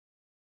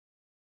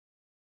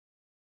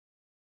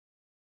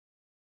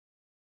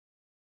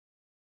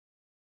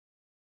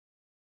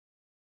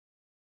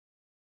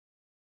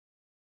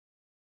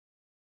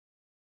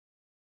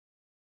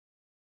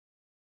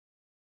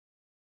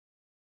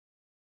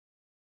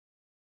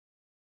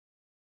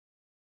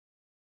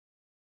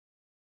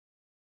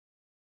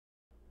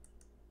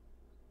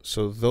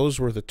So those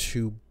were the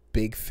two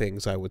big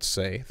things I would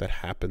say that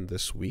happened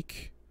this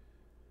week.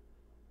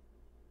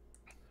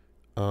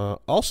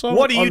 Also,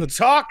 what are you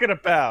talking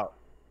about?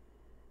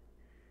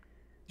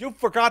 You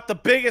forgot the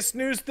biggest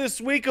news this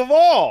week of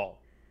all.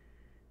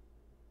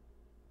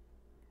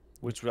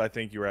 Which I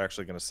think you were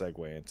actually going to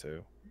segue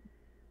into.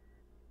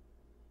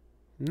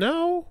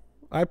 No,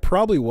 I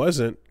probably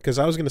wasn't, because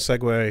I was going to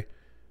segue.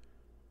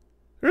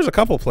 There's a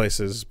couple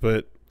places,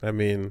 but I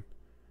mean,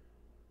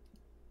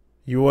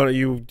 you want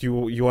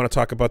to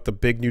talk about the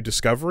big new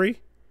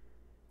discovery?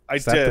 I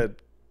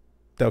did.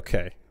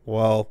 Okay.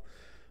 Well,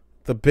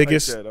 the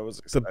biggest. I did. I was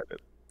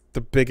excited.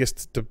 The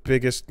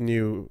biggest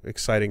new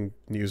exciting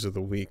news of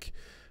the week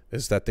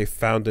is that they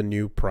found a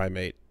new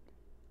primate.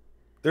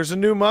 There's a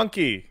new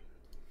monkey.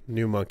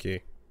 New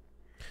monkey.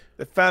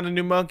 They found a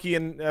new monkey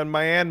in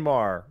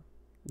Myanmar.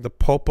 The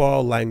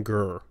Popa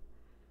langur,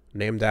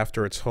 named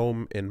after its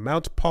home in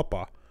Mount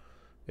Popa,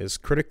 is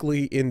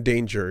critically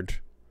endangered,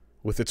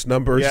 with its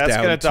numbers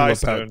down to about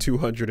soon.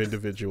 200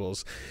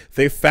 individuals.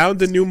 They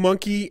found a new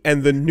monkey,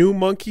 and the new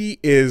monkey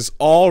is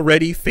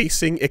already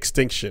facing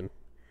extinction.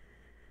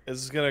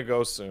 This is gonna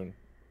go soon.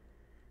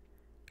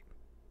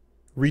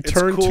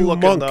 Return cool to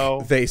looking, monk,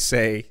 though. They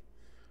say.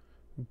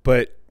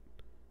 But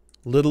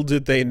little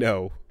did they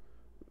know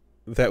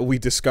that we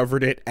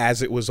discovered it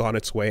as it was on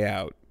its way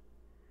out.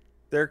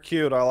 They're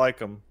cute. I like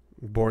them.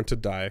 Born to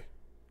die.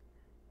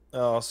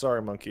 Oh,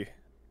 sorry, monkey.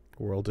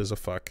 World is a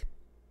fuck.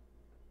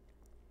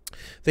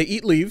 They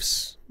eat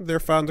leaves. They're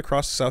found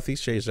across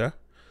Southeast Asia.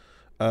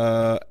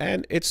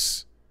 And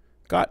it's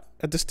got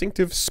a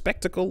distinctive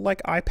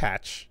spectacle-like eye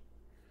patch.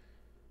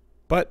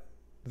 But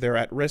they're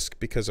at risk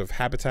because of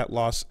habitat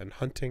loss and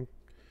hunting.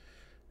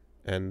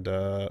 And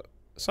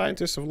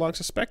scientists have long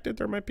suspected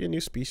there might be a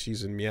new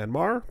species in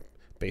Myanmar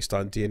based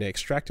on DNA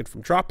extracted from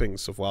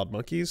droppings of wild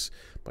monkeys,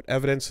 but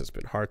evidence has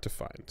been hard to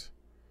find.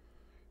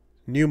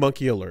 New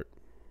monkey alert.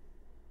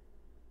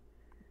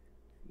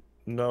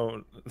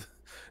 No.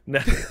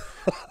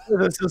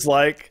 This is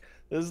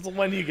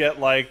when you get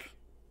like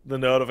the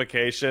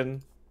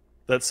notification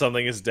that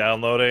something is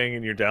downloading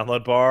in your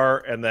download bar,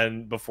 and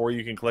then before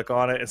you can click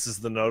on it, it says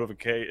the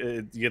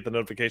notification. You get the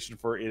notification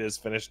for it is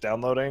finished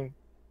downloading.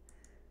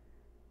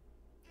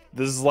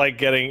 This is like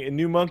getting a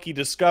new monkey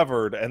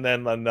discovered, and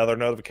then another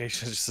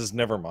notification just says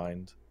never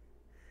mind.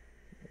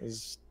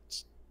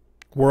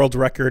 World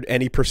record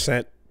any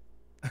percent.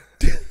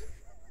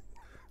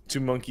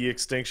 To monkey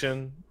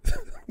extinction.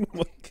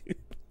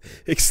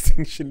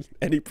 Extinction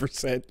any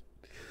percent.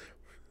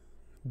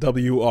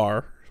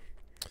 WR.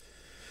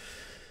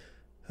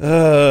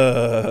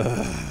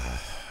 I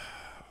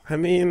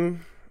mean,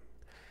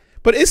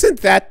 but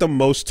isn't that the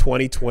most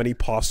 2020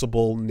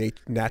 possible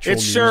natural news? It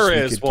sure we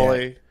is, could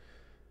Woolie. get?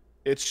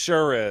 It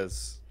sure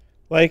is.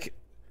 Like,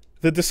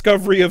 the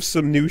discovery of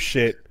some new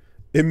shit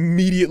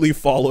immediately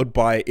followed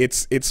by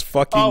it's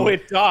fucking... Oh,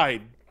 it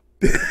died.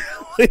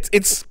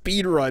 It's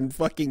speed run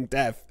fucking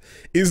death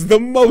is the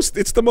most...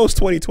 It's the most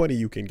 2020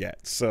 you can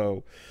get.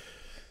 So,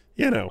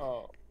 you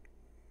know,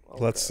 okay.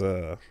 Let's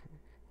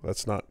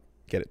not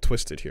get it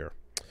twisted here.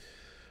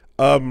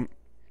 No.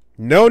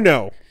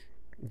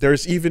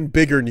 There's even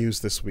bigger news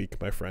this week,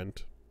 my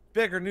friend.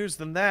 Bigger news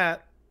than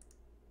that.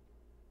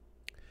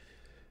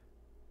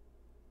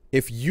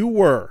 If you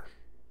were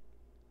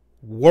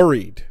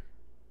worried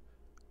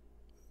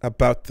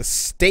about the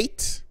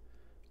state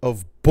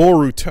of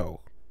Boruto,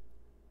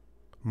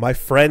 my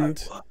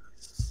friend,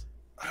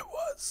 I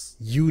was.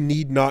 You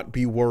need not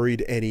be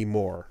worried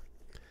anymore.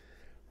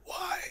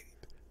 Why?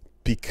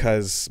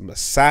 Because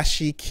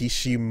Masashi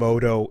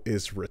Kishimoto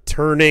is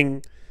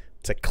returning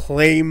to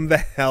claim the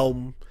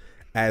helm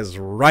as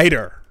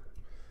writer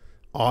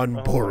on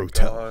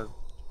Boruto.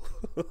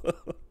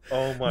 Oh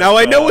my god. Now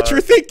I know what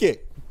you're thinking.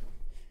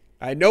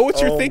 I know what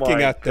you're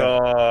thinking out there.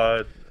 Oh my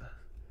god.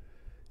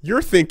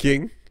 You're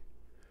thinking,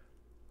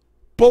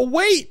 but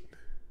wait.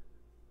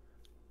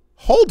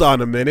 Hold on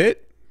a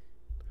minute.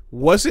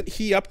 Wasn't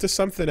he up to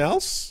something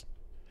else?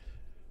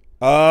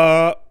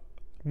 No.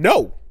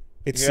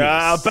 It seems.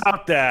 Yeah,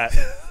 about that.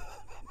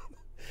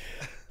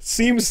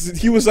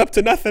 Seems he was up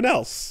to nothing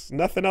else.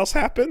 Nothing else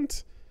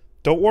happened.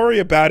 Don't worry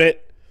about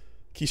it.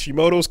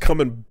 Kishimoto's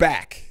coming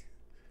back.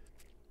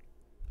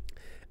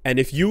 And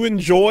if you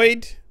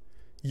enjoyed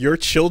your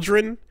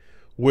children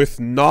with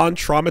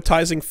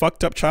non-traumatizing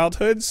fucked up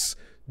childhoods,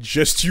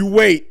 just you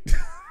wait.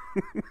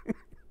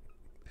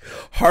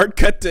 Hard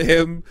cut to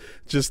him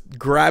just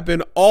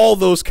grabbing all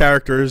those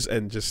characters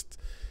and just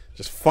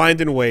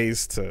finding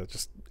ways to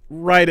just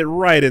write it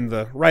right in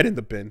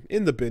the bin.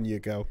 In the bin you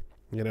go,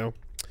 you know.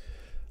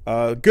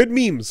 Good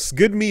memes,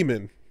 good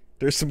memeing.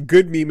 There's some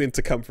good memeing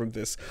to come from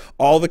this.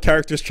 All the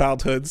characters'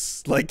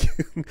 childhoods, like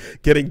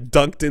getting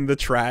dunked in the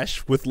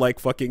trash with like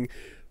fucking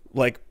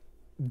like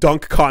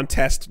dunk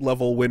contest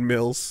level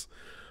windmills.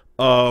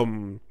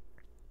 All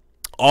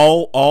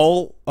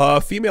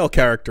female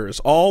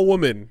characters, all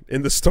women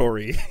in the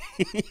story.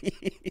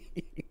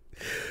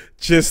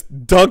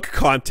 Just dunk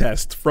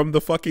contest from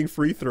the fucking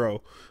free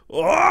throw.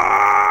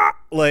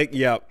 Like,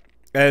 yeah.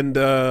 And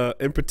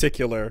in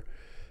particular,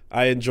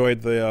 I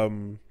enjoyed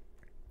the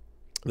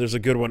there's a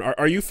good one.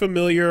 Are you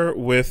familiar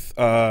with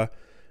the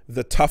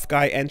tough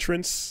guy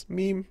entrance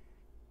meme?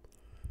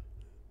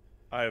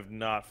 I am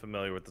not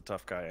familiar with the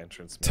tough guy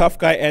entrance. Tough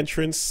guy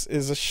entrance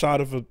is a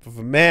shot of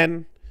a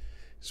man.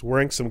 He's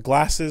wearing some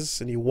glasses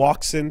and he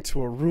walks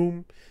into a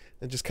room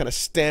and just kind of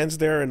stands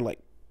there and like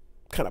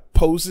kind of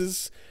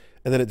poses,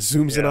 and then it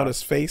zooms in on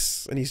his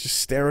face and he's just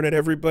staring at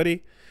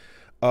everybody.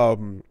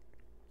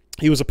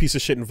 He was a piece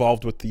of shit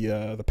involved with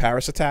the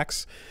Paris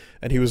attacks,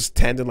 and he was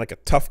tending like a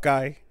tough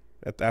guy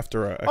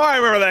after a oh, I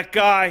remember that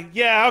guy.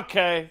 Yeah,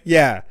 okay.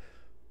 Yeah.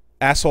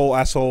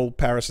 Asshole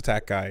Paris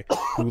attack guy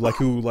who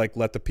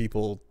let the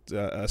people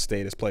stay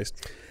at his place,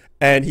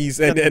 and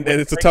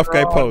it's a tough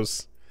guy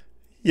pose.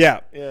 Yeah.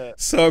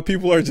 So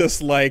people are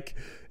just like,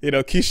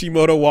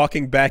 Kishimoto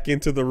walking back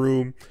into the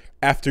room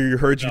after you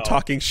heard you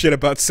talking shit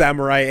about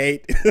Samurai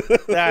 8.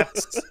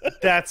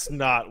 That's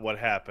not what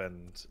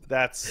happened.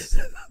 That's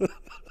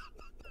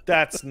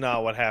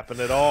not what happened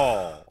at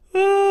all.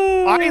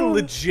 I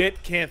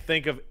legit can't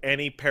think of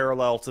any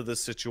parallel to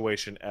this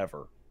situation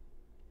ever,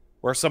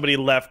 where somebody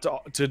left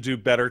to do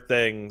better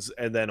things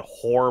and then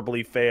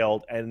horribly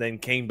failed and then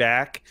came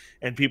back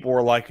and people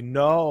were like,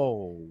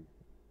 no,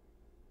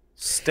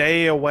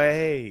 stay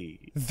away.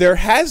 There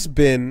has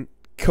been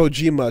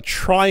Kojima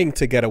trying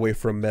to get away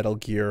from Metal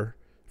Gear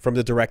from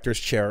the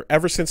director's chair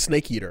ever since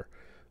Snake Eater,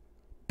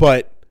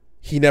 but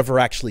he never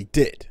actually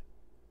did.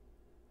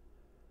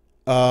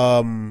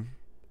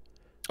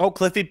 Oh,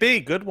 Cliffy B,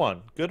 good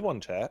one,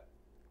 chat.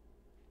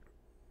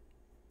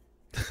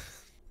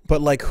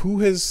 But like, who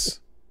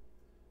has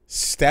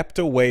stepped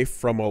away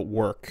from a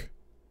work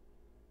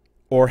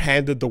or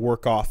handed the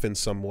work off in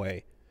some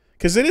way,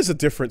 because it is a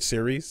different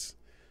series,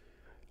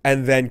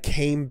 and then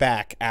came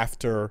back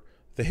after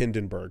the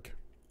Hindenburg?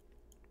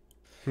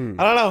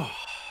 I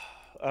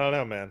don't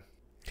know, man.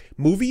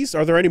 Movies?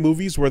 Are there any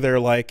movies where they're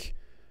like,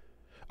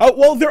 oh,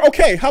 well, they're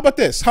okay. How about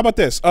this?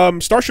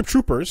 Starship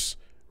Troopers,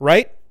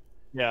 right?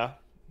 Yeah.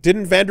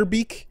 Didn't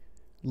Vanderbeek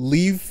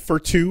leave for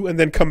 2 and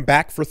then come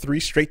back for 3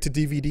 straight to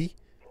DVD?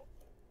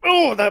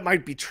 Oh, that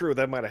might be true.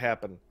 That might have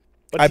happened.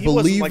 But I he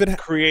believe wasn't like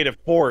the creative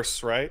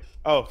force, right?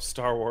 Oh,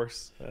 Star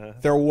Wars.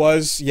 There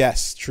was,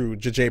 yes, true.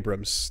 J.J.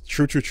 Abrams.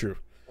 True.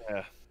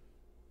 Yeah.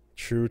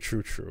 True.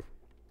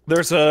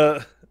 This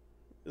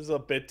is a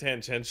bit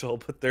tangential,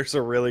 but there's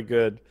a really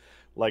good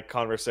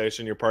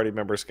conversation your party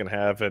members can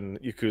have in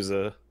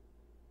Yakuza,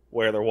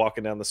 where they're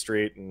walking down the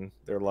street and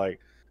they're like,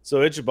 so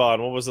Ichiban,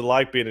 what was it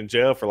like being in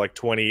jail for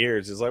 20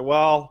 years? He's like,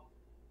 well,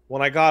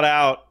 when I got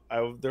out,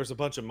 there's a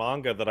bunch of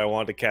manga that I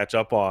wanted to catch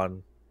up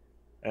on.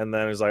 And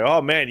then he's like,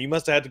 oh man, you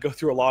must have had to go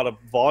through a lot of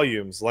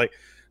volumes. Like,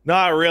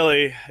 not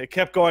really. It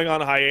kept going on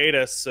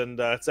hiatus, and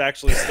it's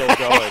actually still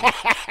going.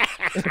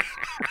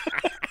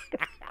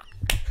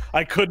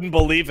 I couldn't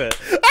believe it.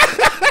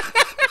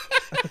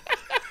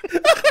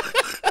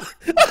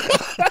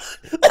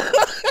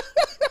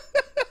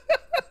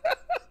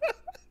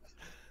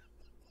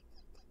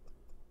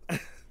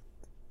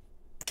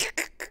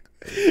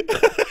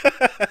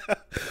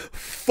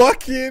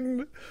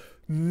 Fucking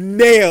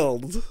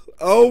nailed.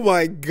 Oh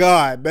my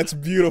god, that's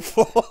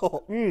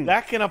beautiful.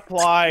 That can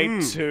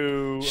apply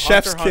to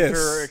Chef's Hunter x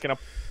kiss. Hunter.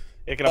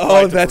 It can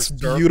apply to that's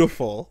Berserk,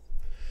 beautiful.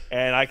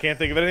 and I can't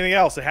think of anything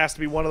else. It has to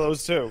be one of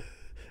those two.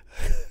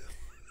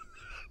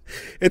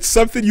 It's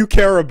something you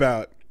care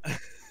about.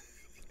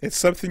 It's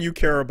something you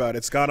care about.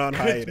 It's gone on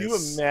hiatus. Could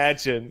you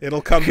imagine?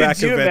 It'll come back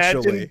Could you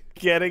eventually. imagine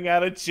getting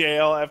out of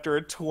jail after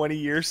a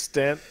 20-year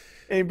stint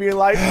and being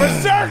like,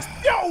 Berserk,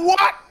 no,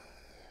 what?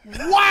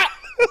 What?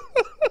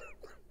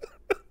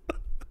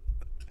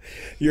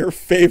 Your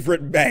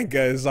favorite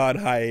manga is on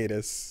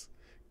hiatus.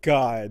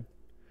 God.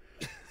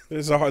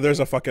 There's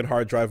a fucking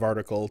hard drive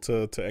article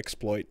to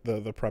exploit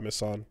the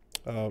premise on.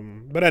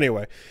 But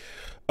anyway.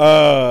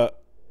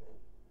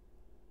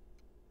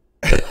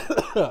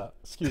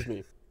 Excuse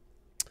me.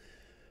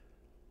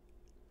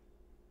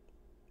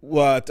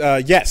 What?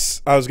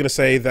 Yes, I was gonna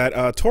say that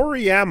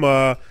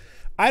Toriyama.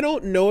 I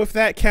don't know if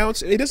that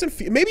counts. It doesn't.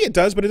 Maybe it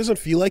does, but it doesn't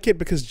feel like it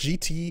because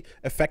GT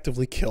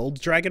effectively killed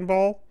Dragon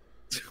Ball.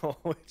 Oh,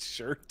 it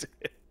sure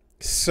did.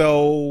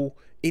 So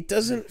it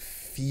doesn't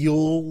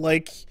feel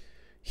like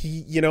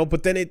he,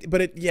 But then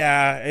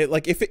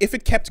if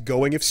it kept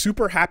going, if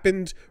Super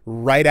happened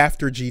right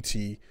after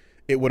GT,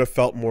 it would have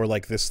felt more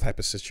like this type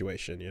of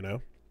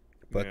situation,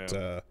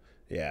 But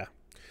yeah.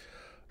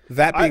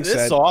 That being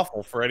said, it's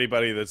awful for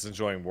anybody that's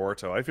enjoying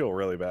Boruto. I feel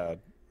really bad.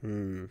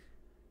 Can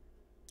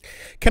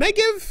I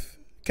give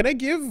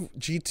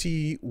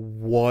GT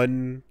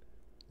one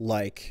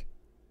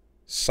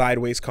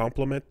sideways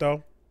compliment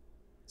though?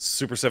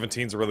 Super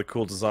 17's a really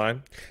cool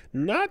design.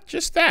 Not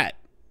just that,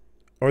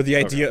 or the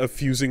idea of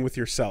fusing with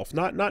yourself.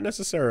 Not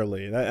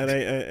necessarily. And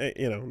I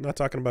not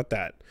talking about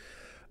that.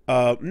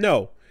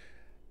 No,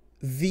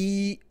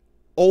 the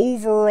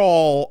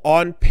overall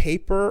on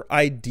paper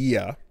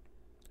idea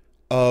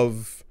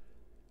of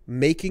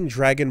making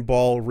Dragon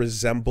Ball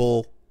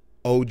resemble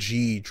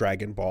OG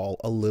Dragon Ball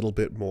a little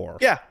bit more.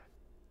 Yeah.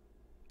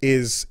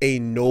 is a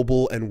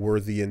noble and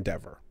worthy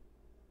endeavor.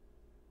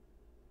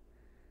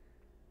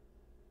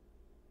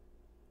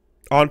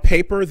 On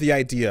paper, the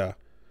idea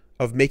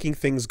of making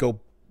things go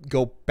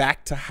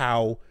back to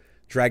how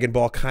Dragon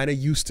Ball kind of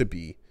used to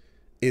be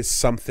is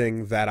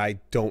something that I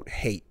don't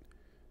hate,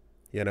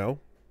 you know?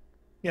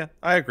 Yeah,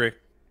 I agree.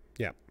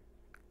 Yeah.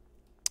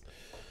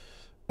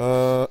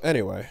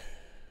 Anyway.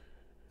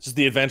 Just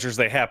the adventures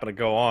they happen to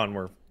go on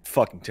were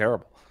fucking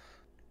terrible.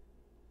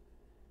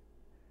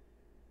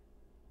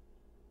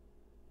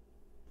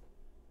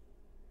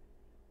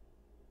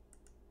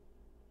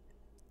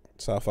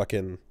 Saw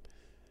fucking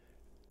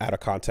out of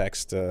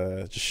context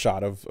just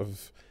shot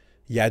of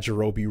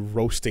Yajirobe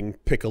roasting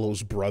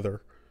Piccolo's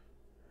brother.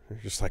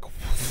 Just like,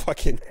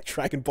 fucking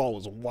Dragon Ball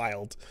was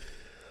wild.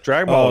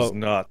 Dragon Ball is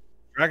nuts.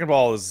 Dragon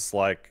Ball is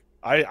like,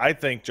 I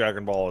think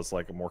Dragon Ball is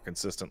like a more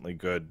consistently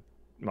good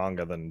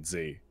manga than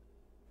Z.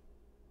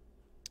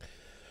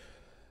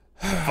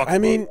 I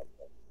mean,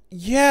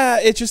 yeah,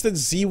 it's just that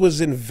Z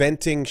was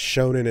inventing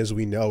shonen as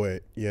we know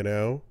it, you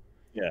know?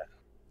 Yeah.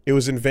 It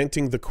was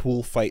inventing the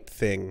cool fight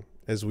thing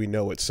as we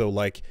know it. So,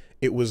 like,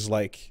 it was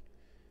like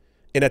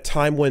in a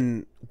time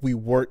when we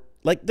weren't,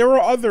 like, there were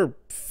other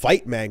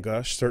fight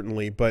manga,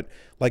 certainly, but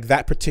like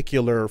that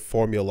particular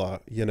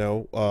formula, you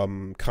know,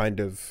 kind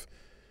of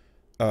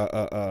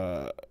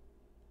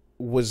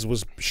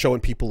was showing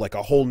people like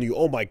a whole new,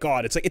 oh my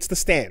god, it's like, it's the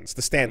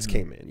stands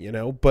came in, you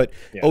know. But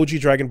yeah. OG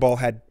Dragon Ball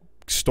had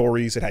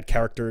stories, it had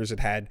characters, it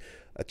had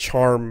a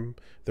charm,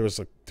 there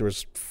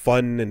was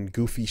fun and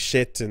goofy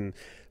shit, and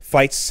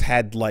fights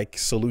had like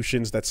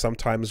solutions that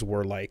sometimes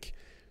were like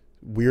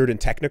weird and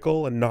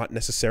technical and not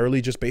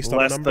necessarily just based on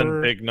a number. Less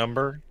than big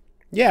number.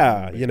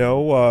 Yeah, you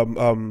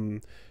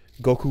know,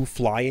 Goku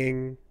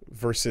flying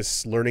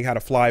versus learning how to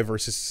fly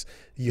versus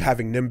you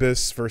having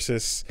Nimbus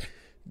versus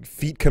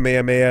feet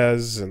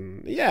Kamehamehas,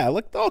 and yeah,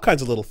 like all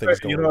kinds of little things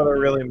going on. You know what I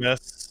really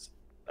miss?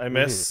 I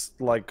miss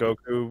like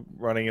Goku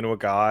running into a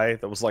guy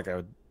that was like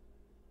a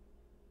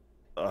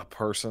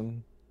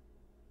person.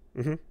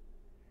 Mm-hmm.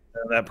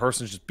 And that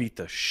person just beat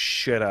the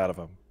shit out of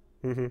him.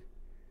 Mm-hmm.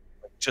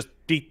 Just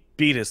beat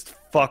his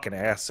fucking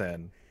ass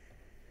in.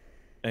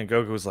 And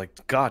Goku was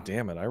like, God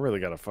damn it, I really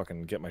gotta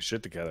fucking get my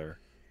shit together.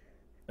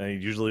 And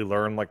he'd usually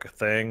learn like a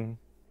thing.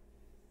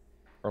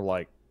 Or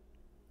like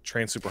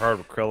train super hard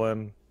with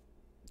Krillin.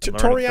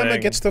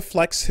 Toriyama gets to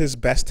flex his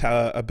best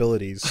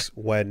abilities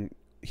when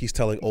he's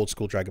telling old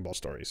school Dragon Ball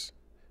stories.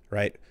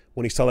 Right?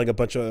 When he's telling a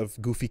bunch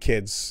of goofy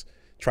kids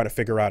trying to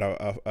figure out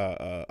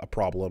a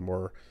problem,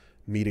 or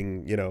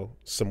meeting, you know,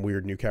 some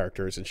weird new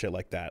characters and shit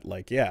like that.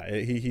 Like, yeah,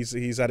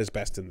 he's at his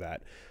best in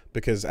that,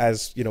 because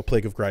as you know,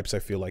 Plague of Gripes, I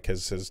feel like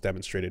has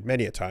demonstrated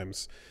many a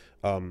times,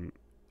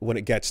 when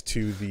it gets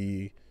to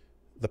the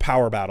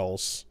power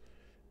battles,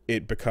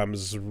 it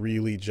becomes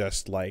really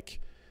just like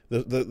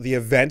the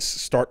events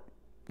start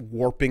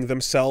warping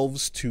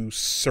themselves to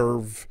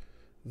serve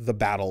the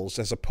battles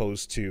as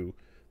opposed to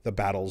the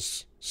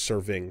battles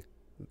serving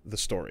the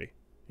story,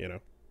 you know.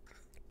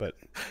 But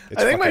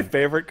I think my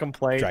favorite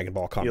complaint Dragon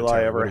Ball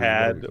Eli ever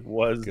had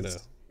was gonna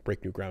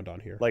break new ground on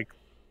here. Like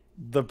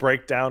the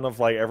breakdown of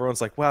like everyone's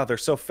like, wow, they're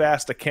so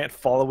fast, I can't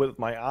follow it with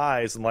my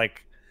eyes, and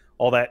like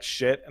all that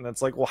shit. And it's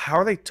like, well, how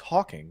are they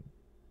talking?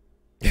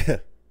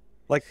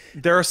 Like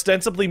they're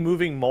ostensibly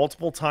moving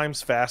multiple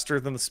times faster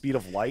than the speed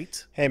of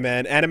light. Hey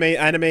man,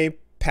 anime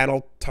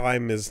panel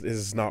time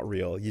is not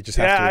real. You just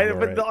have to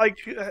ignore it.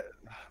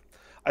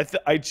 Like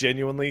I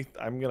genuinely,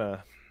 I'm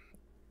gonna.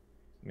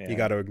 Man. You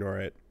got to ignore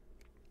it.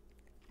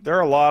 There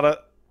are a lot of...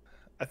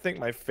 I think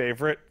my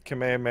favorite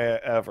Kamehameha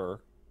ever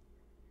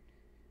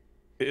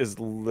is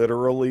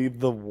literally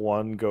the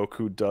one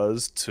Goku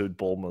does to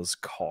Bulma's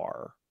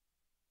car.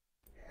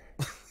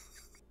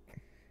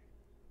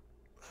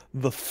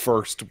 The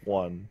first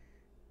one.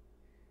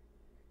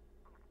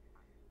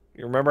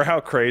 You remember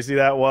how crazy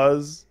that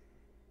was?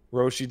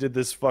 Roshi did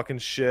this fucking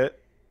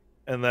shit,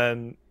 and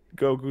then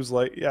Goku's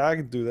like, yeah, I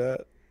can do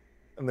that.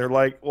 And they're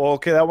like, well,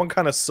 okay, that one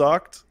kind of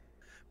sucked,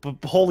 but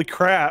holy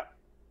crap.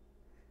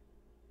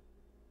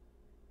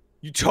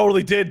 You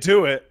totally did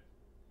do it.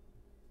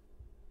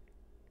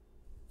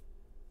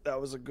 That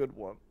was a good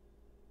one.